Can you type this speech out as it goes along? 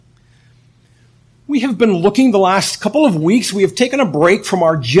We have been looking the last couple of weeks. We have taken a break from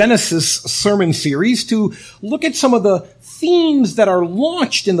our Genesis sermon series to look at some of the themes that are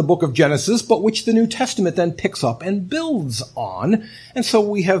launched in the book of Genesis, but which the New Testament then picks up and builds on. And so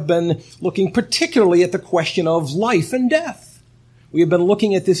we have been looking particularly at the question of life and death. We have been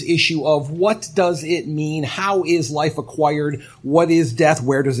looking at this issue of what does it mean? How is life acquired? What is death?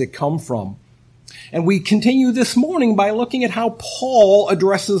 Where does it come from? And we continue this morning by looking at how Paul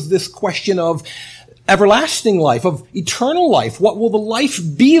addresses this question of everlasting life, of eternal life. What will the life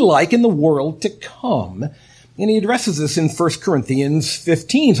be like in the world to come? And he addresses this in 1 Corinthians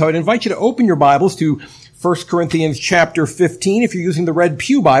 15. So I'd invite you to open your Bibles to 1 Corinthians chapter 15. If you're using the Red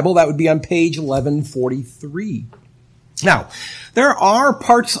Pew Bible, that would be on page 1143. Now, there are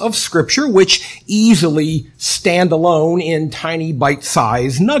parts of Scripture which easily stand alone in tiny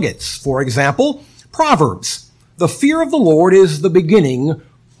bite-sized nuggets. For example, Proverbs. The fear of the Lord is the beginning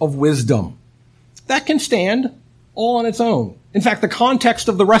of wisdom. That can stand all on its own. In fact, the context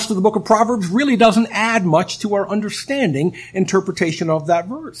of the rest of the book of Proverbs really doesn't add much to our interpretation of that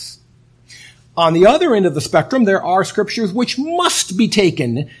verse. On the other end of the spectrum, there are scriptures which must be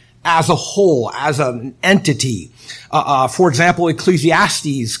taken as a whole, as an entity. For example,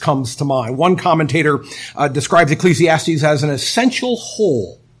 Ecclesiastes comes to mind. One commentator describes Ecclesiastes as an essential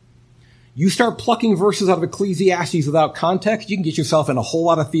whole. You start plucking verses out of Ecclesiastes without context, you can get yourself in a whole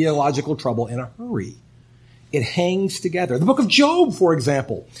lot of theological trouble in a hurry. It hangs together. The book of Job, for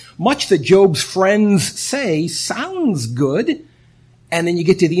example, much that Job's friends say sounds good, and then you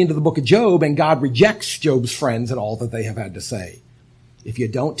get to the end of the book of Job and God rejects Job's friends and all that they have had to say. If you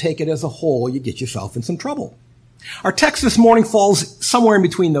don't take it as a whole, you get yourself in some trouble. Our text this morning falls somewhere in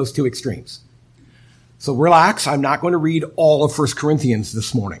between those two extremes. So relax, I'm not going to read all of 1 Corinthians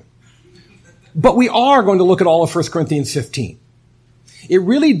this morning. But we are going to look at all of 1 Corinthians 15. It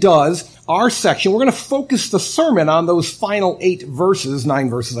really does, our section, we're going to focus the sermon on those final 9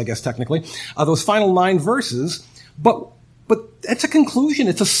 verses, I guess technically, those final 9 verses, but it's a conclusion,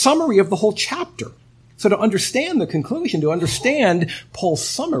 it's a summary of the whole chapter. So to understand the conclusion, to understand Paul's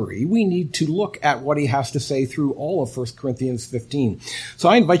summary, we need to look at what he has to say through all of 1 Corinthians 15. So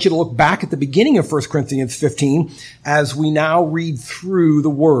I invite you to look back at the beginning of 1 Corinthians 15 as we now read through the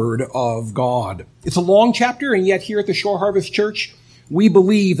Word of God. It's a long chapter, and yet here at the Shore Harvest Church, we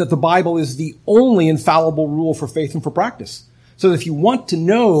believe that the Bible is the only infallible rule for faith and for practice. So if you want to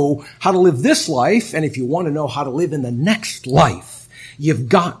know how to live this life, and if you want to know how to live in the next life, you've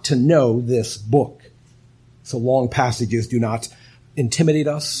got to know this book. So long passages do not intimidate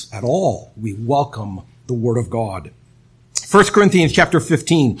us at all. We welcome the Word of God. 1 Corinthians chapter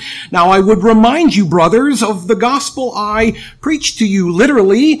 15. Now I would remind you, brothers, of the gospel I preached to you.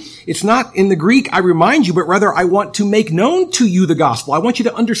 Literally, it's not in the Greek, I remind you, but rather I want to make known to you the gospel. I want you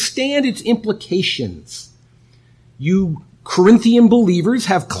to understand its implications. You Corinthian believers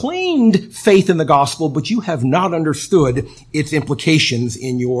have claimed faith in the gospel, but you have not understood its implications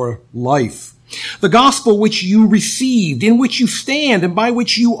in your life. The gospel which you received, in which you stand, and by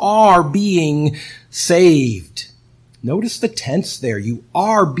which you are being saved. Notice the tense there. You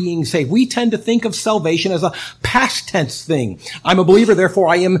are being saved. We tend to think of salvation as a past tense thing. I'm a believer, therefore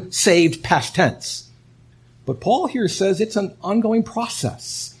I am saved, past tense. But Paul here says it's an ongoing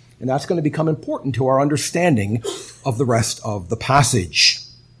process, and that's going to become important to our understanding of the rest of the passage.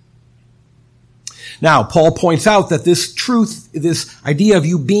 Now, Paul points out that this truth, this idea of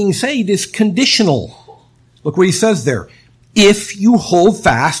you being saved is conditional. Look what he says there. If you hold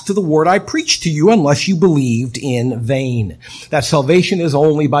fast to the word I preached to you, unless you believed in vain. That salvation is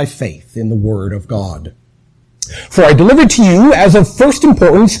only by faith in the word of God. For I delivered to you as of first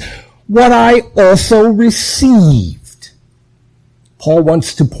importance what I also received. Paul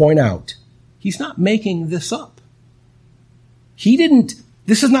wants to point out, he's not making this up.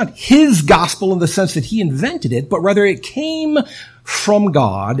 This is not his gospel in the sense that he invented it, but rather it came from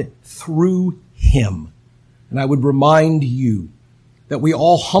God through him. And I would remind you that we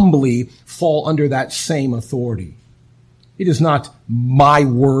all humbly fall under that same authority. It is not my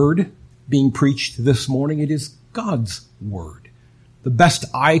word being preached this morning. It is God's word. The best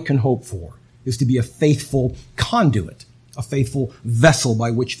I can hope for is to be a faithful conduit, a faithful vessel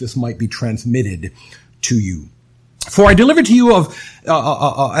by which this might be transmitted to you. For I delivered to you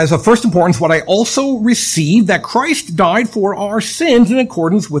as of first importance what I also received, that Christ died for our sins in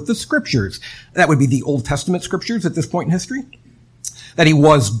accordance with the Scriptures. That would be the Old Testament Scriptures at this point in history. That he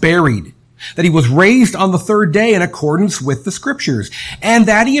was buried, that he was raised on the third day in accordance with the Scriptures, and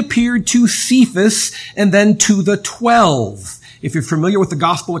that he appeared to Cephas and then to the 12. If you're familiar with the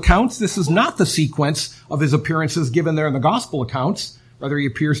Gospel accounts, this is not the sequence of his appearances given there in the Gospel accounts. Rather, he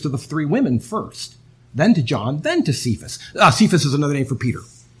appears to the three women first, then to John, then to Cephas. Cephas is another name for Peter.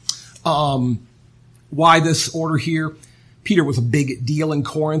 Why this order here? Peter was a big deal in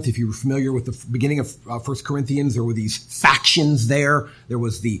Corinth. If you were familiar with the beginning of 1 Corinthians, there were these factions there. There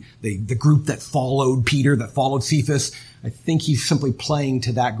was the group that followed Peter, that followed Cephas. I think he's simply playing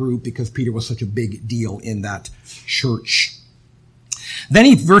to that group because Peter was such a big deal in that church.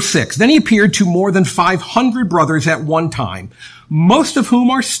 Verse 6, then he appeared to more than 500 brothers at one time, most of whom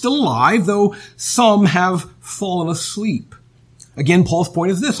are still alive, though some have fallen asleep. Again, Paul's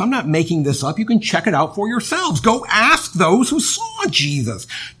point is this. I'm not making this up. You can check it out for yourselves. Go ask those who saw Jesus.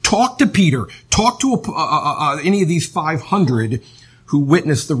 Talk to Peter. Talk to any of these 500 who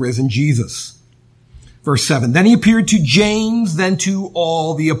witnessed the risen Jesus. Verse 7, then he appeared to James, then to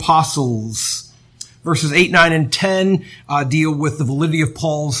all the apostles. Verses 8, 9, and 10 deal with the validity of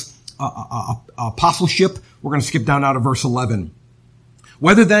Paul's apostleship. We're going to skip down now to verse 11.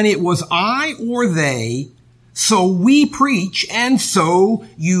 Whether then it was I or they, so we preach, and so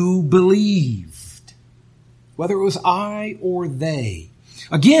you believed. Whether it was I or they.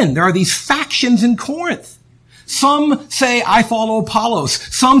 Again, there are these factions in Corinth. Some say, I follow Apollos.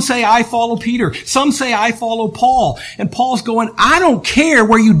 Some say, I follow Peter. Some say, I follow Paul. And Paul's going, I don't care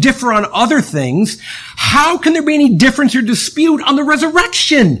where you differ on other things. How can there be any difference or dispute on the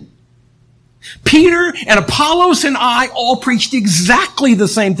resurrection? Peter and Apollos and I all preached exactly the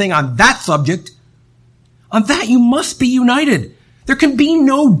same thing on that subject. On that, you must be united. There can be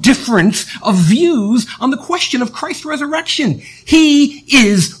no difference of views on the question of Christ's resurrection. He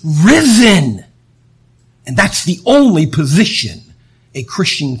is risen. And that's the only position a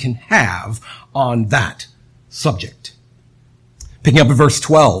Christian can have on that subject. Picking up at verse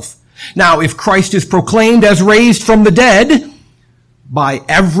 12. Now, if Christ is proclaimed as raised from the dead by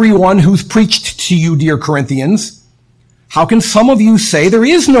everyone who's preached to you, dear Corinthians, how can some of you say there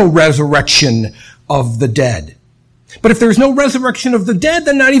is no resurrection of the dead? But if there's no resurrection of the dead,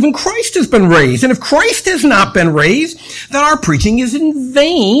 then not even Christ has been raised. And if Christ has not been raised, then our preaching is in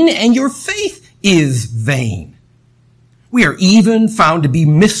vain and your faith is vain. We are even found to be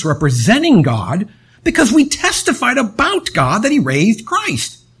misrepresenting God because we testified about God that he raised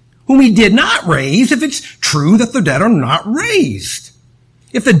Christ, whom he did not raise, if it's true that the dead are not raised.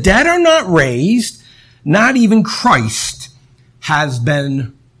 If the dead are not raised, not even Christ has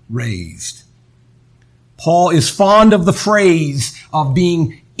been raised. Paul is fond of the phrase of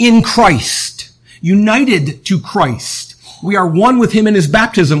being in Christ, united to Christ. We are one with him in his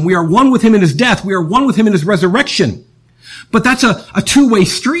baptism. We are one with him in his death. We are one with him in his resurrection. But that's a two-way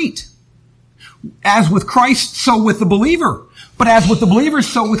street. As with Christ, so with the believer. But as with the believer,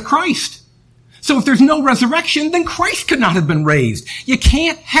 so with Christ. So if there's no resurrection, then Christ could not have been raised. You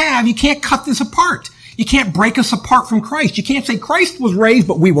can't cut this apart. You can't break us apart from Christ. You can't say Christ was raised,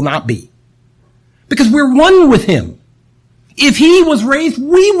 but we will not be. Because we're one with him. If he was raised,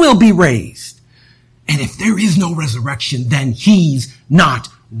 we will be raised. And if there is no resurrection, then he's not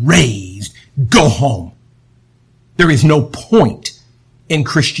raised. Go home. There is no point in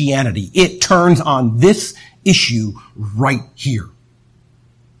Christianity. It turns on this issue right here.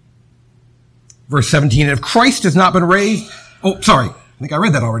 Verse 17, and if Christ has not been raised, I think I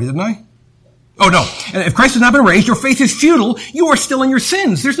read that already, didn't I? Oh no. And if Christ has not been raised, your faith is futile. You are still in your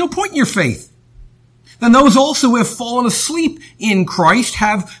sins. There's no point in your faith. Then those also who have fallen asleep in Christ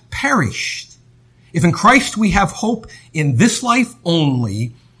have perished. If in Christ we have hope in this life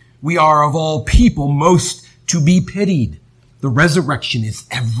only, we are of all people most to be pitied. The resurrection is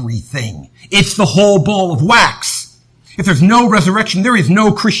everything. It's the whole ball of wax. If there's no resurrection, there is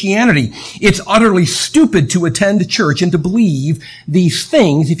no Christianity. It's utterly stupid to attend church and to believe these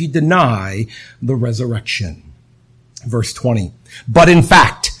things if you deny the resurrection. Verse 20. But in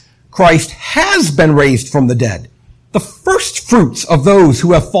fact, Christ has been raised from the dead, the first fruits of those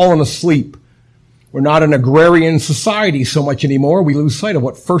who have fallen asleep. We're not an agrarian society so much anymore. We lose sight of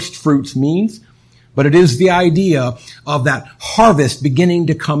what first fruits means. But it is the idea of that harvest beginning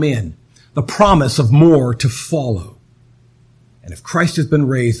to come in, the promise of more to follow. And if Christ has been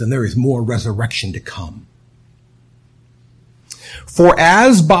raised, then there is more resurrection to come. For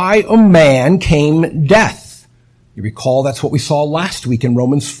as by a man came death. You recall that's what we saw last week in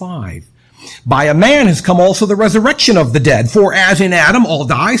Romans 5. By a man has come also the resurrection of the dead. For as in Adam all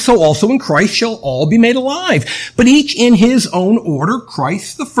die, so also in Christ shall all be made alive. But each in his own order,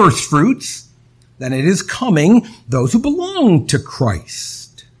 Christ the firstfruits. Then it is coming those who belong to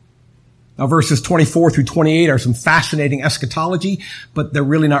Christ. Now verses 24 through 28 are some fascinating eschatology, but they're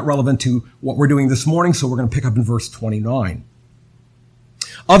really not relevant to what we're doing this morning, so we're going to pick up in verse 29.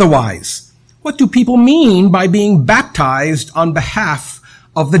 Otherwise, what do people mean by being baptized on behalf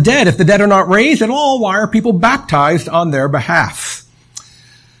of the dead. If the dead are not raised at all, why are people baptized on their behalf?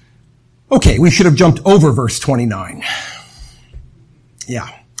 Okay, we should have jumped over verse 29. Yeah.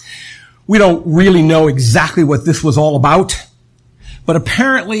 We don't really know exactly what this was all about, but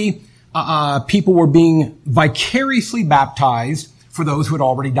apparently people were being vicariously baptized for those who had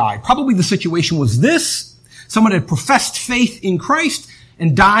already died. Probably the situation was this: someone had professed faith in Christ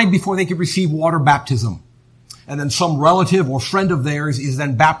and died before they could receive water baptism. And then some relative or friend of theirs is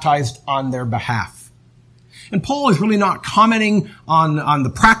then baptized on their behalf. And Paul is really not commenting on the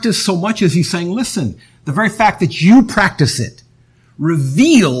practice so much as he's saying, listen, the very fact that you practice it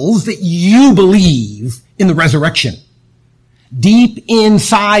reveals that you believe in the resurrection. Deep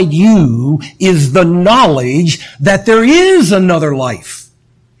inside you is the knowledge that there is another life.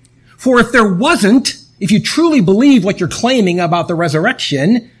 For if there wasn't, if you truly believe what you're claiming about the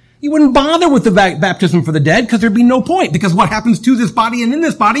resurrection, you wouldn't bother with the baptism for the dead because there'd be no point, because what happens to this body and in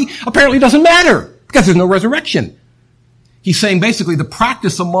this body apparently doesn't matter because there's no resurrection. He's saying basically the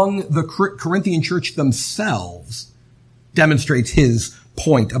practice among the Corinthian church themselves demonstrates his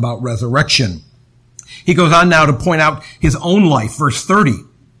point about resurrection. He goes on now to point out his own life, verse 30.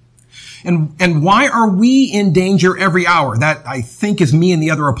 And why are we in danger every hour? That, I think, is me and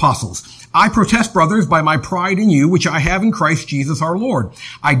the other apostles. I protest, brothers, by my pride in you, which I have in Christ Jesus our Lord.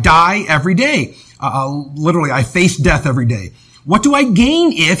 I die every day. Literally, I face death every day. What do I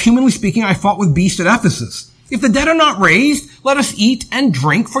gain if, humanly speaking, I fought with beasts at Ephesus? If the dead are not raised, let us eat and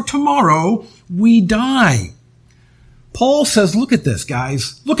drink, for tomorrow we die. Paul says, look at this,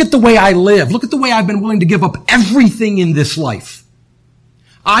 guys. Look at the way I live. Look at the way I've been willing to give up everything in this life.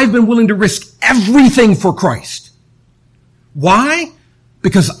 I've been willing to risk everything for Christ. Why?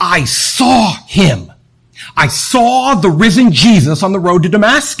 Because I saw him. I saw the risen Jesus on the road to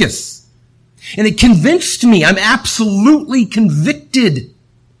Damascus. And it convinced me, I'm absolutely convicted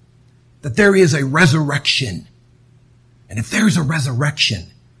that there is a resurrection. And if there's a resurrection,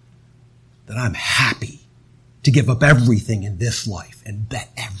 then I'm happy to give up everything in this life and bet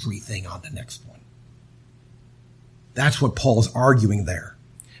everything on the next one. That's what Paul's arguing there.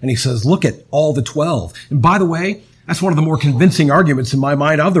 And he says, look at all the 12. And by the way, that's one of the more convincing arguments in my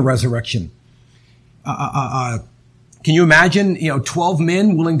mind of the resurrection. Can you imagine, 12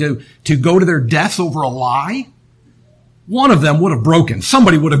 men willing to go to their deaths over a lie? One of them would have broken.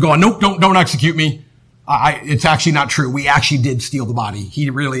 Somebody would have gone, nope, don't execute me. It's actually not true. We actually did steal the body. He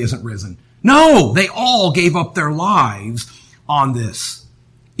really isn't risen. No, they all gave up their lives on this.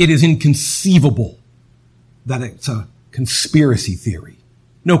 It is inconceivable that it's a conspiracy theory.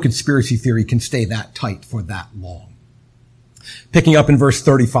 No conspiracy theory can stay that tight for that long. Picking up in verse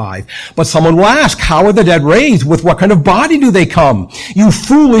 35. But someone will ask, how are the dead raised? With what kind of body do they come? You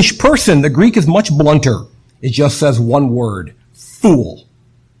foolish person. The Greek is much blunter. It just says one word, fool.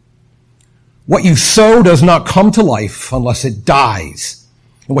 What you sow does not come to life unless it dies.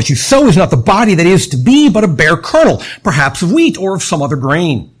 And what you sow is not the body that is to be, but a bare kernel, perhaps of wheat or of some other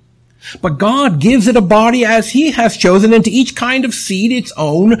grain. But God gives it a body as he has chosen, and to each kind of seed its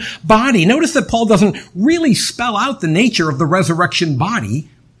own body. Notice that Paul doesn't really spell out the nature of the resurrection body,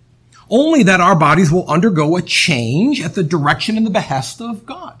 only that our bodies will undergo a change at the direction and the behest of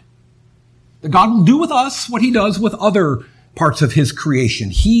God. That God will do with us what he does with other parts of his creation.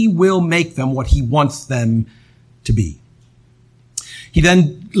 He will make them what he wants them to be. He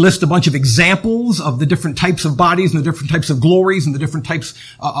then lists a bunch of examples of the different types of bodies and the different types of glories and the different types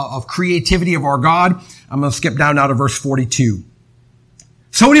of creativity of our God. I'm going to skip down now to verse 42.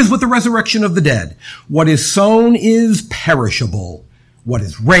 So it is with the resurrection of the dead. What is sown is perishable. What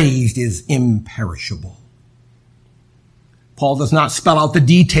is raised is imperishable. Paul does not spell out the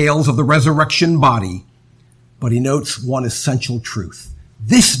details of the resurrection body, but he notes one essential truth.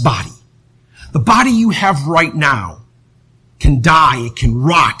 This body, the body you have right now, can die, it can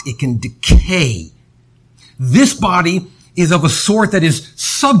rot, it can decay. This body is of a sort that is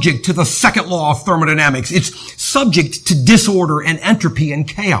subject to the second law of thermodynamics. It's subject to disorder and entropy and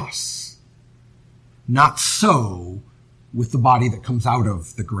chaos. Not so with the body that comes out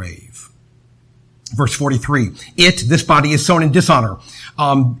of the grave. Verse 43, this body is sown in dishonor.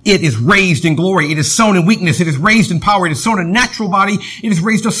 It is raised in glory. It is sown in weakness. It is raised in power. It is sown a natural body. It is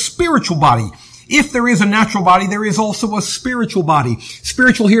raised a spiritual body. If there is a natural body, there is also a spiritual body.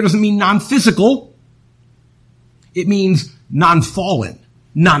 Spiritual here doesn't mean non-physical. It means non-fallen,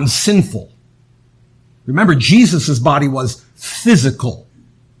 non-sinful. Remember, Jesus' body was physical.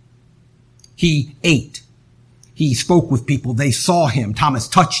 He ate. He spoke with people. They saw him. Thomas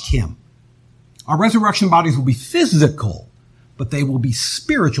touched him. Our resurrection bodies will be physical, but they will be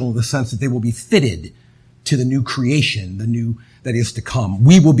spiritual in the sense that they will be fitted to the new creation, that is to come.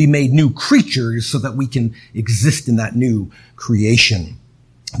 We will be made new creatures so that we can exist in that new creation.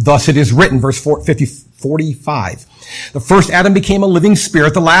 Thus it is written, verse 45. The first Adam became a living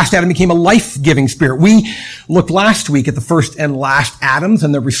spirit. The last Adam became a life-giving spirit. We looked last week at the first and last Adams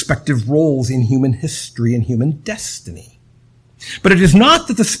and their respective roles in human history and human destiny. But it is not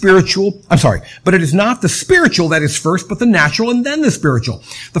the spiritual that is first, but the natural and then the spiritual.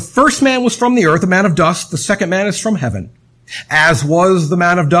 The first man was from the earth, a man of dust. The second man is from heaven. As was the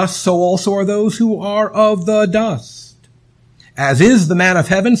man of dust, so also are those who are of the dust. As is the man of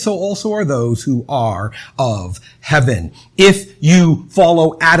heaven, so also are those who are of heaven. If you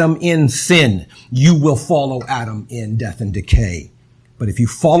follow Adam in sin, you will follow Adam in death and decay. But if you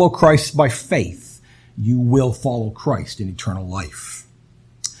follow Christ by faith, you will follow Christ in eternal life.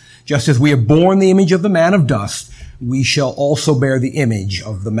 Just as we have borne the image of the man of dust, we shall also bear the image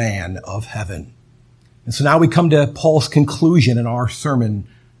of the man of heaven. And so now we come to Paul's conclusion in our sermon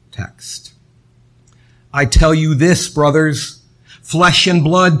text. I tell you this, brothers, flesh and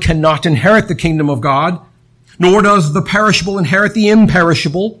blood cannot inherit the kingdom of God, nor does the perishable inherit the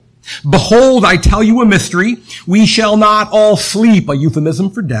imperishable. Behold, I tell you a mystery. We shall not all sleep, a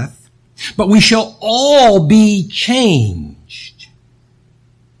euphemism for death, but we shall all be changed.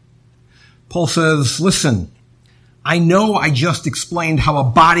 Paul says, listen, I know I just explained how a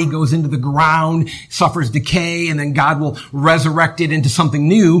body goes into the ground, suffers decay, and then God will resurrect it into something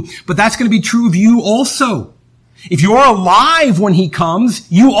new, but that's going to be true of you also. If you're alive when he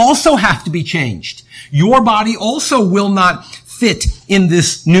comes, you also have to be changed. Your body also will not fit in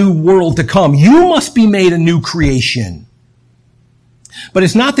this new world to come. You must be made a new creation. But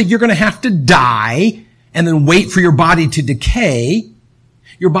it's not that you're going to have to die and then wait for your body to decay.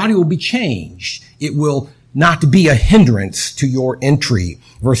 Your body will be changed. It will not be a hindrance to your entry.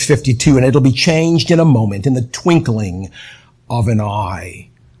 Verse 52, and it'll be changed in a moment, in the twinkling of an eye.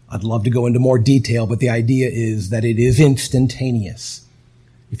 I'd love to go into more detail, but the idea is that it is instantaneous.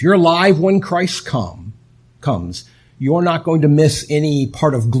 If you're alive when Christ comes, you're not going to miss any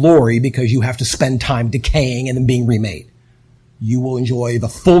part of glory because you have to spend time decaying and then being remade. You will enjoy the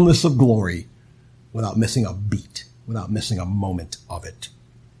fullness of glory without missing a beat, without missing a moment of it.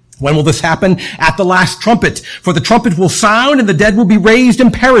 When will this happen? At the last trumpet. For the trumpet will sound and the dead will be raised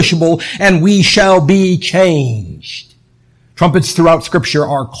imperishable and we shall be changed. Trumpets throughout Scripture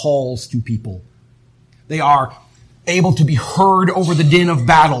are calls to people. They are able to be heard over the din of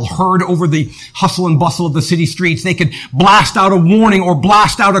battle, heard over the hustle and bustle of the city streets. They could blast out a warning or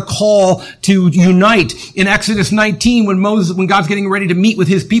blast out a call to unite. In Exodus 19, when God's getting ready to meet with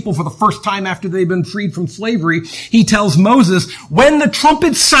his people for the first time after they've been freed from slavery, he tells Moses, when the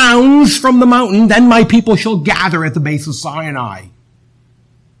trumpet sounds from the mountain, then my people shall gather at the base of Sinai.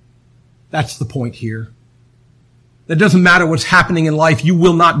 That's the point here. It doesn't matter what's happening in life. You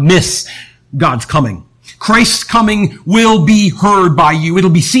will not miss God's coming. Christ's coming will be heard by you. It'll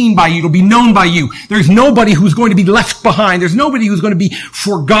be seen by you. It'll be known by you. There's nobody who's going to be left behind. There's nobody who's going to be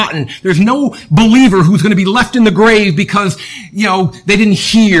forgotten. There's no believer who's going to be left in the grave because, they didn't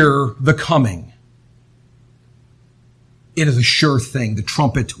hear the coming. It is a sure thing. The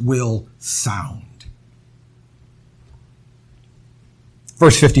trumpet will sound.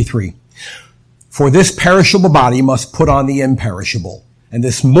 Verse 53. For this perishable body must put on the imperishable, and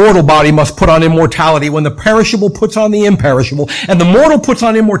this mortal body must put on immortality. When the perishable puts on the imperishable, and the mortal puts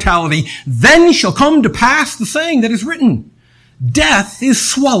on immortality, then shall come to pass the saying that is written, death is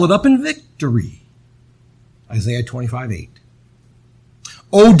swallowed up in victory. Isaiah 25:8.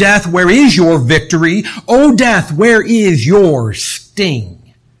 O death, where is your victory? O death, where is your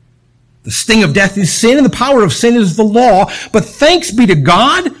sting? The sting of death is sin, and the power of sin is the law. But thanks be to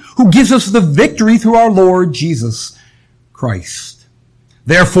God, who gives us the victory through our Lord Jesus Christ.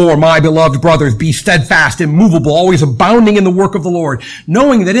 Therefore, my beloved brothers, be steadfast, immovable, always abounding in the work of the Lord,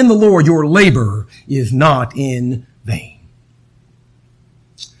 knowing that in the Lord your labor is not in vain.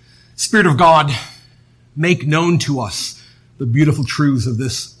 Spirit of God, make known to us the beautiful truths of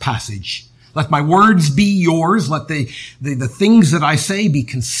this passage. Let my words be yours. Let the things that I say be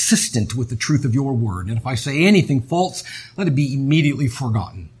consistent with the truth of your word. And if I say anything false, let it be immediately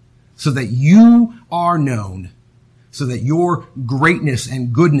forgotten, so that you are known, so that your greatness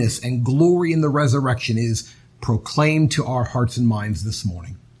and goodness and glory in the resurrection is proclaimed to our hearts and minds this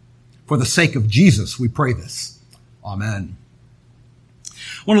morning. For the sake of Jesus, we pray this. Amen.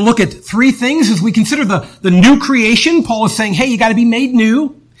 I want to look at three things as we consider the new creation. Paul is saying, hey, you got to be made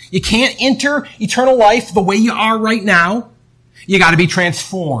new. You can't enter eternal life the way you are right now. You got to be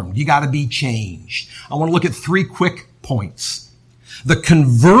transformed. You got to be changed. I want to look at three quick points. The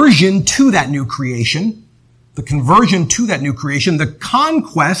conversion to that new creation, the conversion to that new creation, the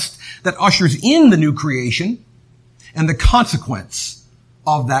conquest that ushers in the new creation, and the consequence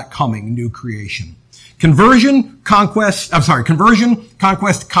of that coming new creation. Conversion, conquest,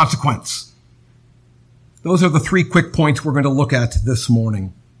 consequence. Those are the three quick points we're going to look at this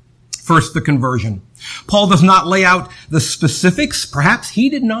morning. First, the conversion. Paul does not lay out the specifics. Perhaps he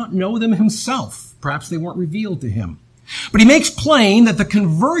did not know them himself. Perhaps they weren't revealed to him. But he makes plain that the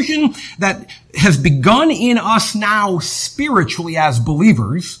conversion that has begun in us now spiritually as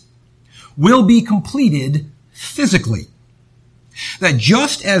believers will be completed physically. That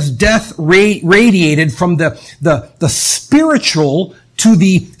just as death radiated from the spiritual to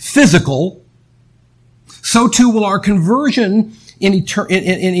the physical, so too will our conversion in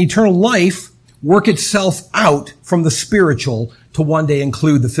eternal life work itself out from the spiritual to one day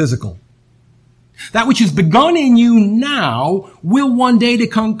include the physical. That which is begun in you now will one day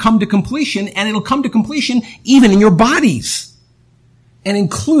come to completion, and it'll come to completion even in your bodies and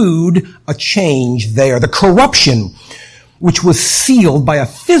include a change there. The corruption which was sealed by a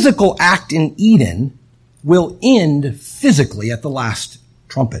physical act in Eden will end physically at the last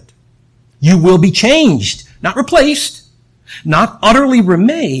trumpet. You will be changed, not replaced, not utterly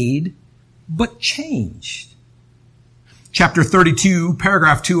remade, but changed. Chapter 32,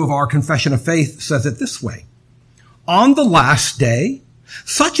 paragraph 2 of our Confession of Faith says it this way. On the last day,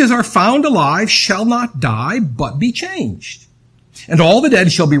 such as are found alive shall not die, but be changed. And all the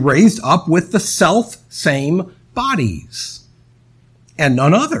dead shall be raised up with the self-same bodies, and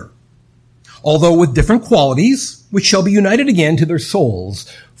none other, although with different qualities, which shall be united again to their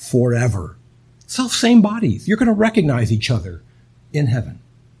souls forever. Self-same bodies. You're going to recognize each other in heaven.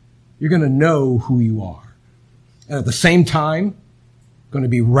 You're going to know who you are. And at the same time, going to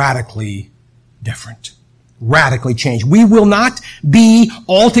be radically different, radically changed. We will not be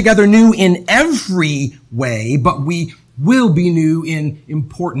altogether new in every way, but we will be new in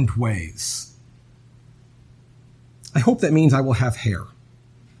important ways. I hope that means I will have hair.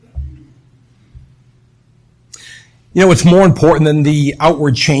 You know, what's more important than the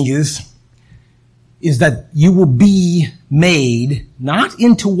outward changes is that you will be made not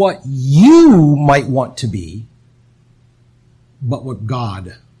into what you might want to be, but what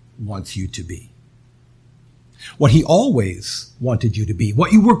God wants you to be. What he always wanted you to be.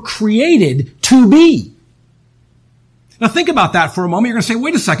 What you were created to be. Now think about that for a moment. You're going to say,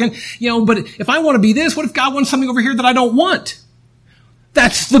 wait a second, but if I want to be this, what if God wants something over here that I don't want?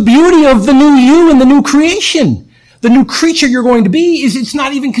 That's the beauty of the new you and the new creation. The new creature you're going to be is it's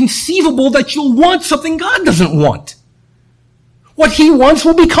not even conceivable that you'll want something God doesn't want. What he wants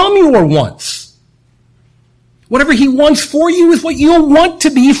will become your wants. Whatever he wants for you is what you'll want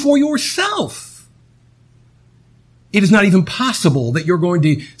to be for yourself. It is not even possible that you're going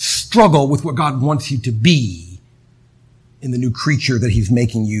to struggle with what God wants you to be in the new creature that he's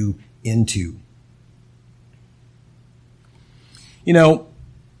making you into.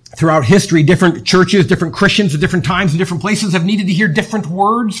 Throughout history, different churches, different Christians at different times and different places have needed to hear different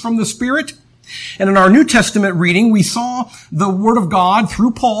words from the Spirit. And in our New Testament reading, we saw the Word of God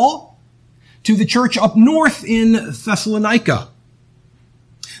through Paul to the church up north in Thessalonica.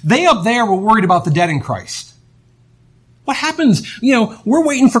 They up there were worried about the dead in Christ. What happens? We're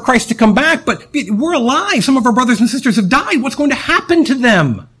waiting for Christ to come back, but we're alive. Some of our brothers and sisters have died. What's going to happen to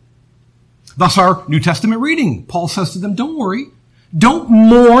them? Thus our New Testament reading. Paul says to them, don't worry. Don't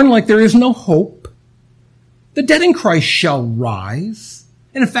mourn like there is no hope. The dead in Christ shall rise.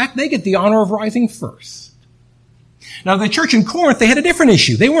 And in fact, they get the honor of rising first. Now, the church in Corinth, they had a different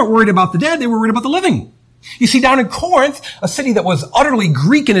issue. They weren't worried about the dead. They were worried about the living. You see, down in Corinth, a city that was utterly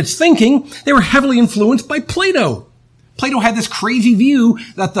Greek in its thinking, they were heavily influenced by Plato. Plato had this crazy view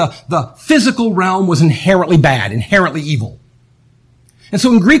that the physical realm was inherently bad, inherently evil. And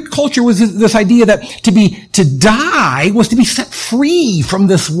so in Greek culture was this idea that to die was to be set free from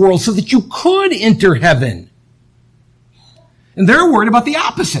this world so that you could enter heaven. And they're worried about the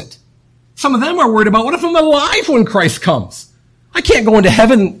opposite. Some of them are worried about, what if I'm alive when Christ comes? I can't go into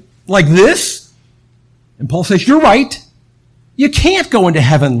heaven like this. And Paul says, you're right. You can't go into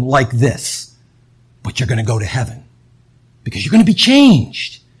heaven like this. But you're going to go to heaven. Because you're going to be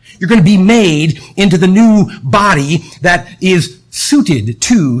changed. You're going to be made into the new body that is suited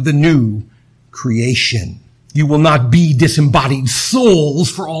to the new creation. You will not be disembodied souls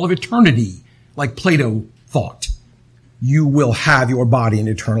for all of eternity, like Plato thought. You will have your body in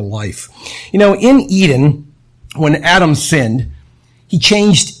eternal life. In Eden, when Adam sinned, he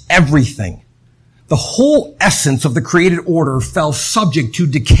changed everything. The whole essence of the created order fell subject to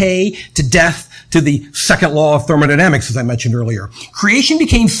decay, to death, to the second law of thermodynamics, as I mentioned earlier. Creation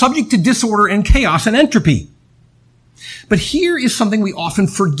became subject to disorder and chaos and entropy. But here is something we often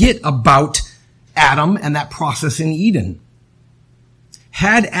forget about Adam and that process in Eden.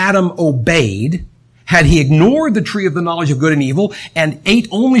 Had Adam obeyed, had he ignored the tree of the knowledge of good and evil and ate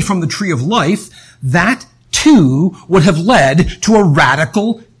only from the tree of life, that too would have led to a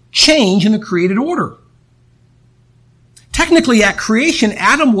radical change in the created order. Technically, at creation,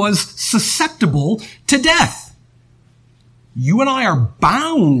 Adam was susceptible to death. You and I are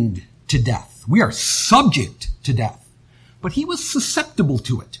bound to death. We are subject to death. But he was susceptible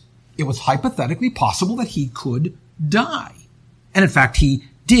to it. It was hypothetically possible that he could die. And in fact, he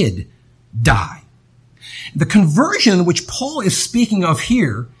did die. The conversion which Paul is speaking of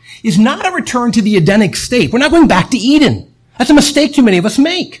here is not a return to the Edenic state. We're not going back to Eden. That's a mistake too many of us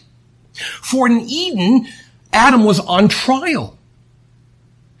make. For in Eden, Adam was on trial.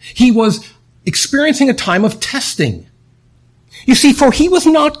 He was experiencing a time of testing. You see, for he was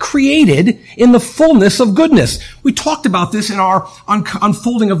not created in the fullness of goodness. We talked about this in our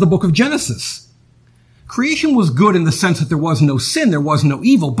unfolding of the book of Genesis. Creation was good in the sense that there was no sin, there was no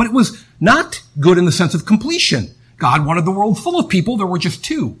evil, but it was not good in the sense of completion. God wanted the world full of people, there were just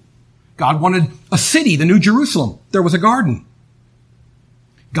two. God wanted a city, the New Jerusalem, there was a garden.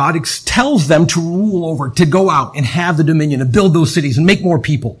 God tells them to rule over, to go out and have the dominion and build those cities and make more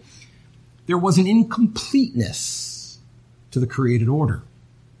people. There was an incompleteness to the created order.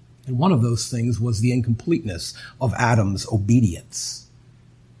 And one of those things was the incompleteness of Adam's obedience.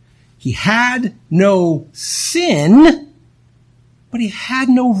 He had no sin, but he had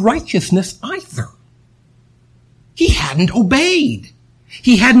no righteousness either. He hadn't obeyed.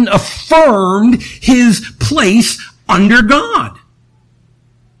 He hadn't affirmed his place under God.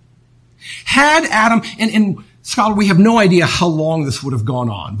 Had Adam, and scholar, we have no idea how long this would have gone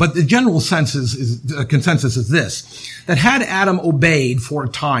on, but the general consensus is this, that had Adam obeyed for a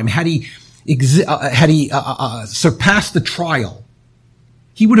time, had he surpassed the trial,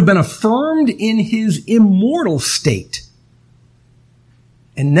 he would have been affirmed in his immortal state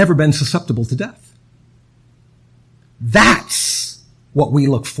and never been susceptible to death. That's what we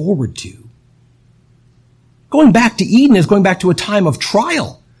look forward to. Going back to Eden is going back to a time of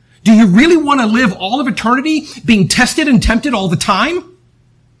trial. Do you really want to live all of eternity being tested and tempted all the time?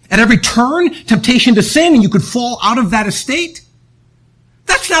 At every turn, temptation to sin, and you could fall out of that estate?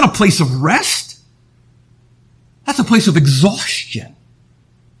 That's not a place of rest. That's a place of exhaustion.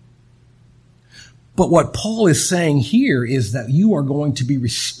 But what Paul is saying here is that you are going to be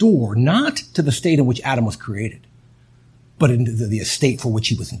restored, not to the state in which Adam was created, but into the estate for which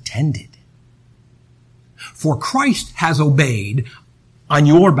he was intended. For Christ has obeyed on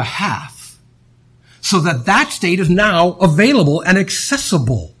your behalf, so that that state is now available and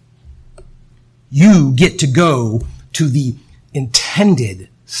accessible. You get to go to the intended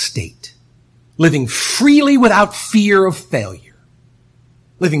state, living freely without fear of failure,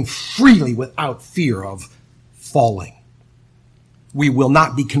 living freely without fear of falling. We will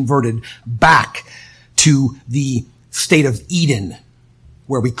not be converted back to the state of Eden,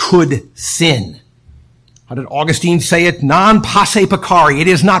 where we could sin. How did Augustine say it? Non posse peccari. It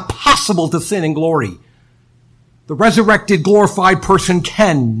is not possible to sin in glory. The resurrected, glorified person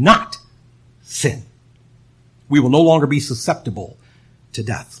cannot sin. We will no longer be susceptible to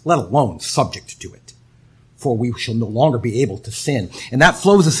death, let alone subject to it. For we shall no longer be able to sin. And that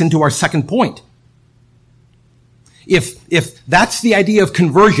flows us into our second point. If that's the idea of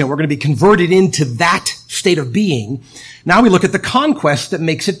conversion, we're going to be converted into that state of being. Now we look at the conquest that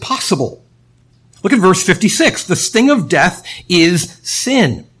makes it possible. Look at verse 56. The sting of death is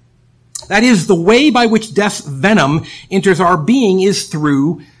sin. That is, the way by which death's venom enters our being is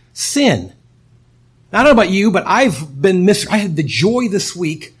through sin. Now, I don't know about you, but I had the joy this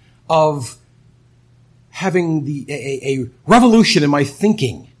week of having a revolution in my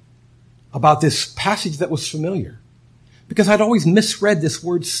thinking about this passage that was familiar. Because I'd always misread this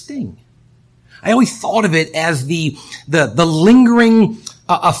word sting. I always thought of it as the lingering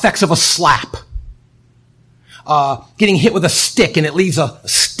effects of a slap. Getting hit with a stick and it leaves a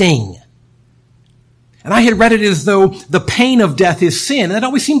sting. And I had read it as though the pain of death is sin. And that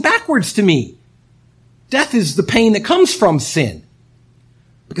always seemed backwards to me. Death is the pain that comes from sin.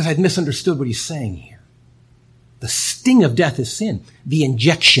 Because I'd misunderstood what he's saying here. The sting of death is sin. The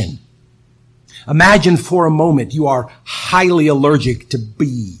injection. Imagine for a moment you are highly allergic to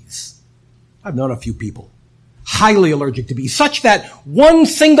bees. I've known a few people. Highly allergic to bees. Such that one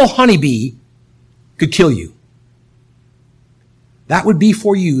single honeybee could kill you. That would be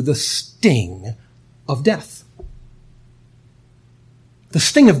for you the sting of death. The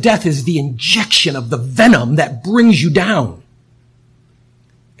sting of death is the injection of the venom that brings you down.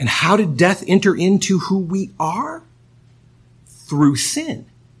 And how did death enter into who we are? through sin.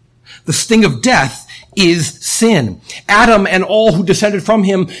 The sting of death is sin. Adam and all who descended from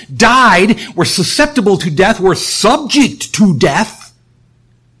him died, were susceptible to death, were subject to death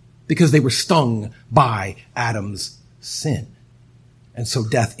because they were stung by Adam's sin. And so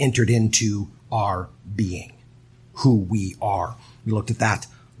death entered into our being, who we are. We looked at that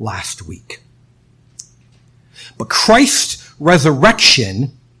last week. But Christ's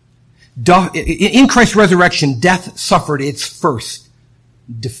resurrection, in Christ's resurrection, death suffered its first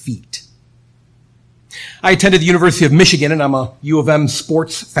defeat. I attended the University of Michigan, and I'm a U of M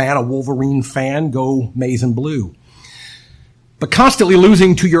sports fan, a Wolverine fan. Go Maize and Blue. But constantly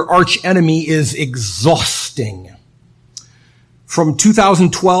losing to your arch enemy is exhausting. From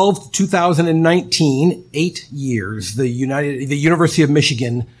 2012 to 2019, 8 years, the University of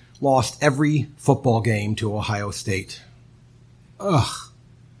Michigan lost every football game to Ohio State. Ugh.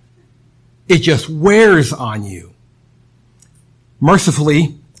 It just wears on you.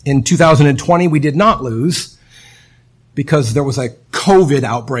 Mercifully, in 2020, we did not lose because there was a COVID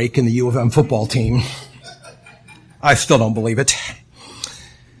outbreak in the U of M football team. I still don't believe it.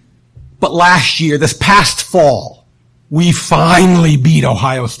 But last year, this past fall, we finally beat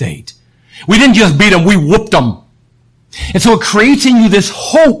Ohio State. We didn't just beat them, we whooped them. And so it creates in you this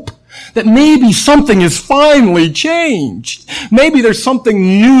hope that maybe something has finally changed. Maybe there's something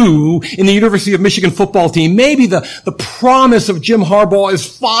new in the University of Michigan football team. Maybe the promise of Jim Harbaugh is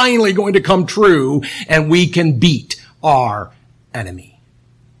finally going to come true and we can beat our enemy.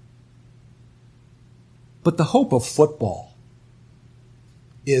 But the hope of football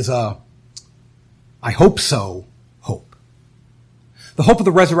is I hope so hope. The hope of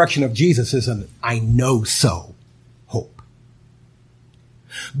the resurrection of Jesus is an I know so hope.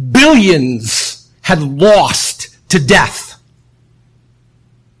 Billions had lost to death.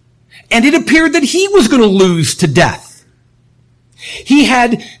 And it appeared that he was going to lose to death. He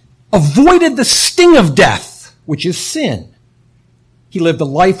had avoided the sting of death, which is sin. He lived a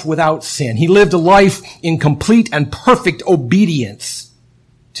life without sin. He lived a life in complete and perfect obedience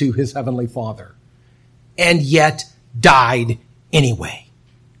to his heavenly Father, and yet died anyway.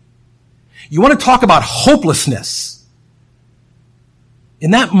 You want to talk about hopelessness?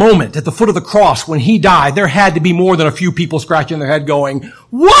 In that moment at the foot of the cross when he died, there had to be more than a few people scratching their head going,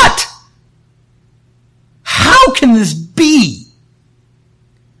 "What? How can this be?"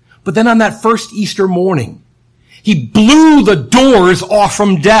 But then on that first Easter morning, he blew the doors off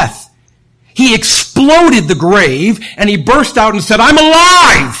from death. He exploded the grave and he burst out and said, "I'm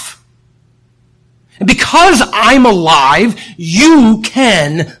alive. And because I'm alive, you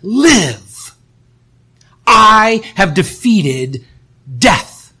can live. I have defeated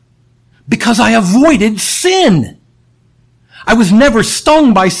death because I avoided sin. I was never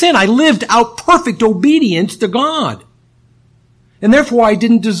stung by sin. I lived out perfect obedience to God. And therefore I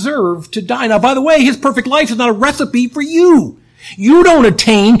didn't deserve to die." Now, by the way, his perfect life is not a recipe for you. You don't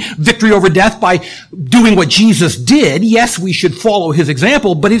attain victory over death by doing what Jesus did. Yes, we should follow his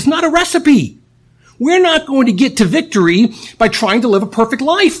example, but it's not a recipe. We're not going to get to victory by trying to live a perfect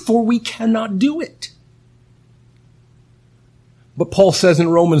life, for we cannot do it. But Paul says in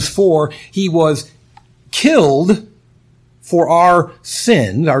Romans 4, he was killed for our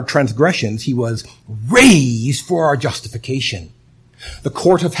sins, our transgressions. He was raised for our justification. The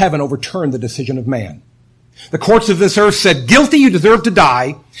court of heaven overturned the decision of man. The courts of this earth said, "Guilty, you deserve to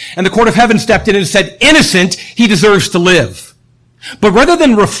die." And the court of heaven stepped in and said, "Innocent, he deserves to live." But rather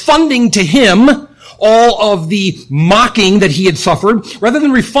than refunding to him all of the mocking that he had suffered, rather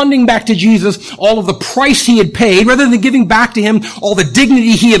than refunding back to Jesus all of the price he had paid, rather than giving back to him all the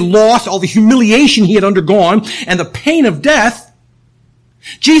dignity he had lost, all the humiliation he had undergone, and the pain of death,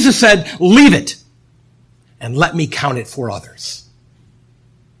 Jesus said, "Leave it and let me count it for others.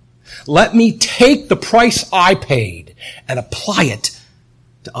 Let me take the price I paid and apply it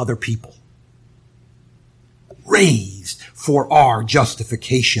to other people." Raised for our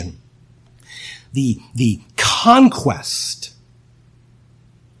justification. The conquest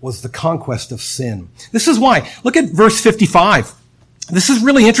was the conquest of sin. This is why. Look at verse 55. This is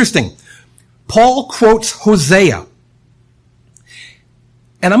really interesting. Paul quotes Hosea.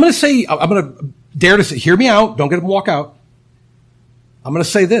 And I'm going to dare to say, hear me out. Don't get up and walk out. I'm going to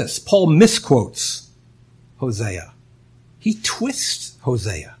say this. Paul misquotes Hosea. He twists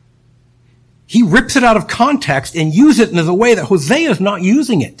Hosea. He rips it out of context and uses it in a way that Hosea is not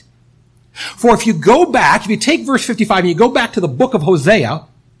using it. For if you go back, if you take verse 55 and you go back to the book of Hosea,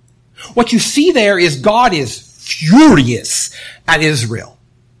 what you see there is God is furious at Israel.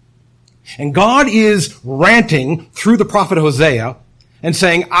 And God is ranting through the prophet Hosea and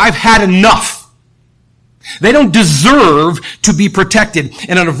saying, "I've had enough. They don't deserve to be protected.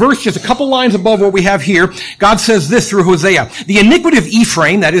 And in a verse just a couple lines above what we have here, God says this through Hosea. The iniquity of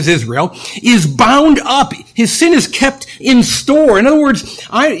Ephraim, that is Israel, is bound up. His sin is kept in store. In other words,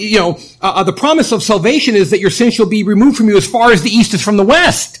 the promise of salvation is that your sin shall be removed from you as far as the east is from the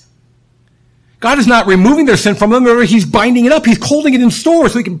west. God is not removing their sin from them. He's binding it up. He's holding it in store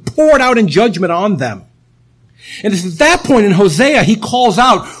so He can pour it out in judgment on them. And it's at that point in Hosea, He calls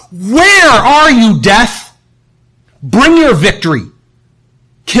out, "Where are you, death? Bring your victory.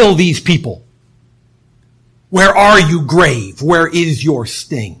 Kill these people. Where are you, grave? Where is your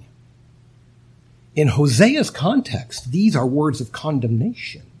sting?" In Hosea's context, these are words of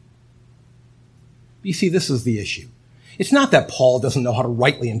condemnation. You see, this is the issue. It's not that Paul doesn't know how to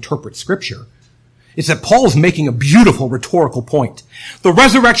rightly interpret Scripture. It's that Paul's making a beautiful rhetorical point. The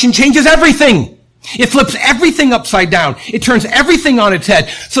resurrection changes everything. It flips everything upside down. It turns everything on its head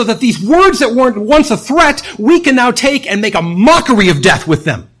so that these words that weren't once a threat, we can now take and make a mockery of death with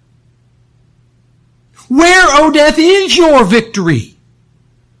them. Where, O death, is your victory?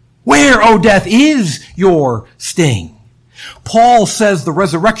 Where, O death, is your sting? Paul says the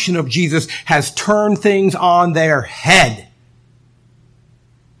resurrection of Jesus has turned things on their head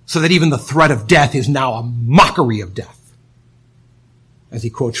so that even the threat of death is now a mockery of death, as he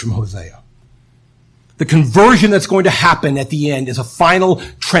quotes from Hosea. The conversion that's going to happen at the end is a final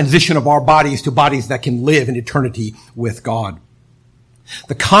transition of our bodies to bodies that can live in eternity with God.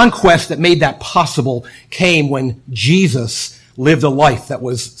 The conquest that made that possible came when Jesus lived a life that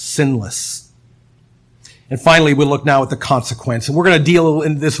was sinless. And finally, we'll look now at the consequence. And we're going to deal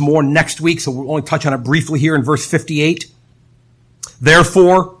in this more next week, so we'll only touch on it briefly here in verse 58.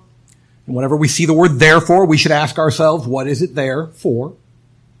 Therefore, and whenever we see the word therefore, we should ask ourselves, what is it there for?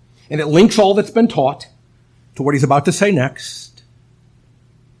 And it links all that's been taught to what he's about to say next.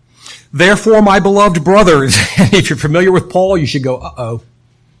 Therefore, my beloved brothers, and if you're familiar with Paul, you should go, uh-oh.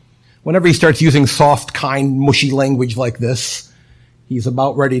 Whenever he starts using soft, kind, mushy language like this, he's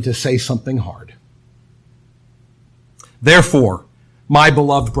about ready to say something hard. Therefore, my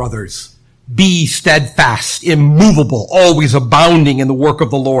beloved brothers, be steadfast, immovable, always abounding in the work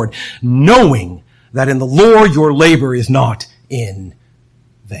of the Lord, knowing that in the Lord your labor is not in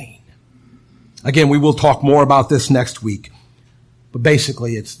vain. Again, we will talk more about this next week, but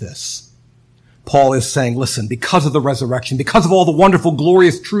basically it's this. Paul is saying, listen, because of the resurrection, because of all the wonderful,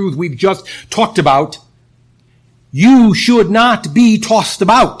 glorious truths we've just talked about, you should not be tossed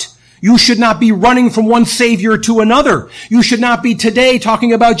about. You should not be running from one Savior to another. You should not be today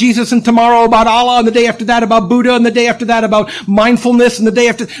talking about Jesus and tomorrow about Allah and the day after that about Buddha and the day after that about mindfulness and the day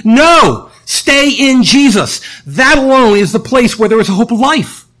after. No! Stay in Jesus. That alone is the place where there is a hope of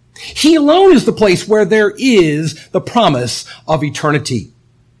life. He alone is the place where there is the promise of eternity.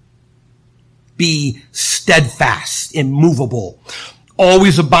 Be steadfast, immovable,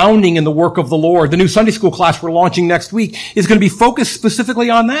 always abounding in the work of the Lord. The new Sunday school class we're launching next week is going to be focused specifically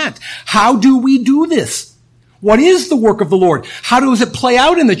on that. How do we do this? What is the work of the Lord? How does it play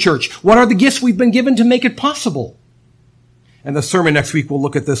out in the church? What are the gifts we've been given to make it possible? And the sermon next week will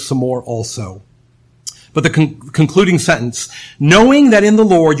look at this some more also. But the concluding sentence, knowing that in the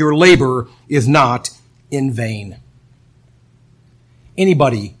Lord your labor is not in vain.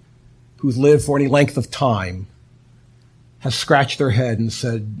 Anybody who's lived for any length of time has scratched their head and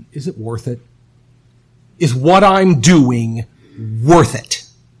said, is it worth it? Is what I'm doing worth it?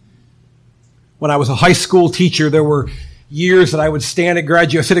 When I was a high school teacher, there were years that I would sit at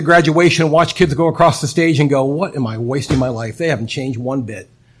graduation and watch kids go across the stage and go, what am I wasting my life? They haven't changed one bit.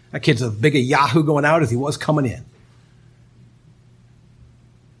 That kid's as big a yahoo going out as he was coming in.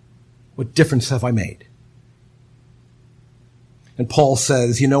 What difference have I made? And Paul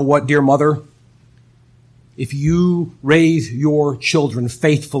says, you know what, dear mother? If you raise your children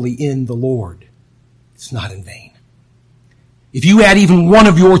faithfully in the Lord, it's not in vain. If you add even one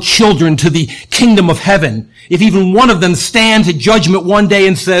of your children to the kingdom of heaven, if even one of them stands at judgment one day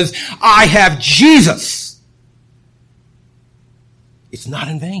and says, I have Jesus, it's not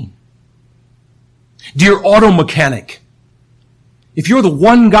in vain. Dear auto mechanic, if you're the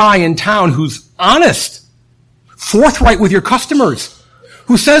one guy in town who's honest, forthright with your customers,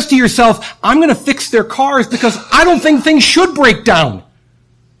 who says to yourself, I'm going to fix their cars because I don't think things should break down,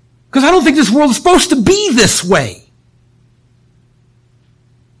 because I don't think this world is supposed to be this way.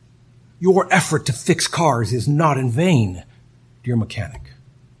 Your effort to fix cars is not in vain, dear mechanic.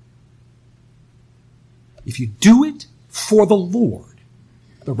 If you do it for the Lord,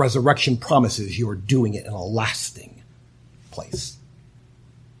 the resurrection promises you are doing it in a lasting place.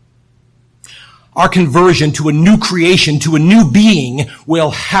 Our conversion to a new creation, to a new being,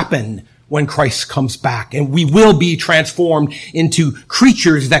 will happen when Christ comes back, and we will be transformed into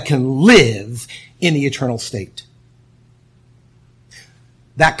creatures that can live in the eternal state.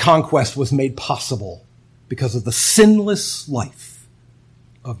 That conquest was made possible because of the sinless life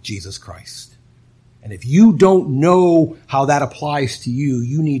of Jesus Christ. And if you don't know how that applies to you,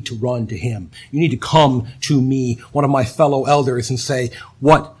 you need to run to him. You need to come to me, one of my fellow elders, and say,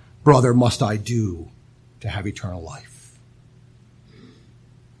 what, brother, must I do to have eternal life?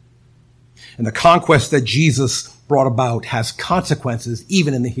 And the conquest that Jesus brought about has consequences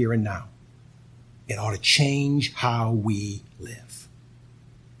even in the here and now. It ought to change how we live.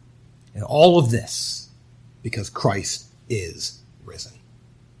 And all of this because Christ is risen.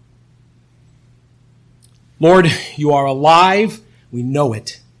 Lord, you are alive. We know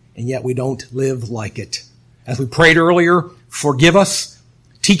it, and yet we don't live like it. As we prayed earlier, forgive us.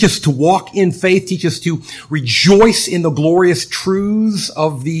 Teach us to walk in faith. Teach us to rejoice in the glorious truths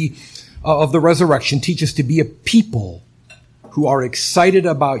of the resurrection. Teach us to be a people who are excited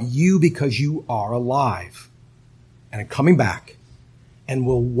about you because you are alive and coming back, and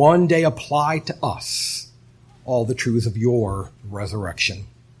will one day apply to us all the truths of your resurrection.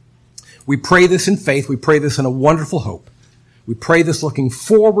 We pray this in faith. We pray this in a wonderful hope. We pray this looking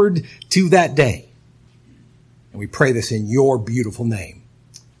forward to that day. And we pray this in your beautiful name.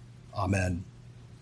 Amen.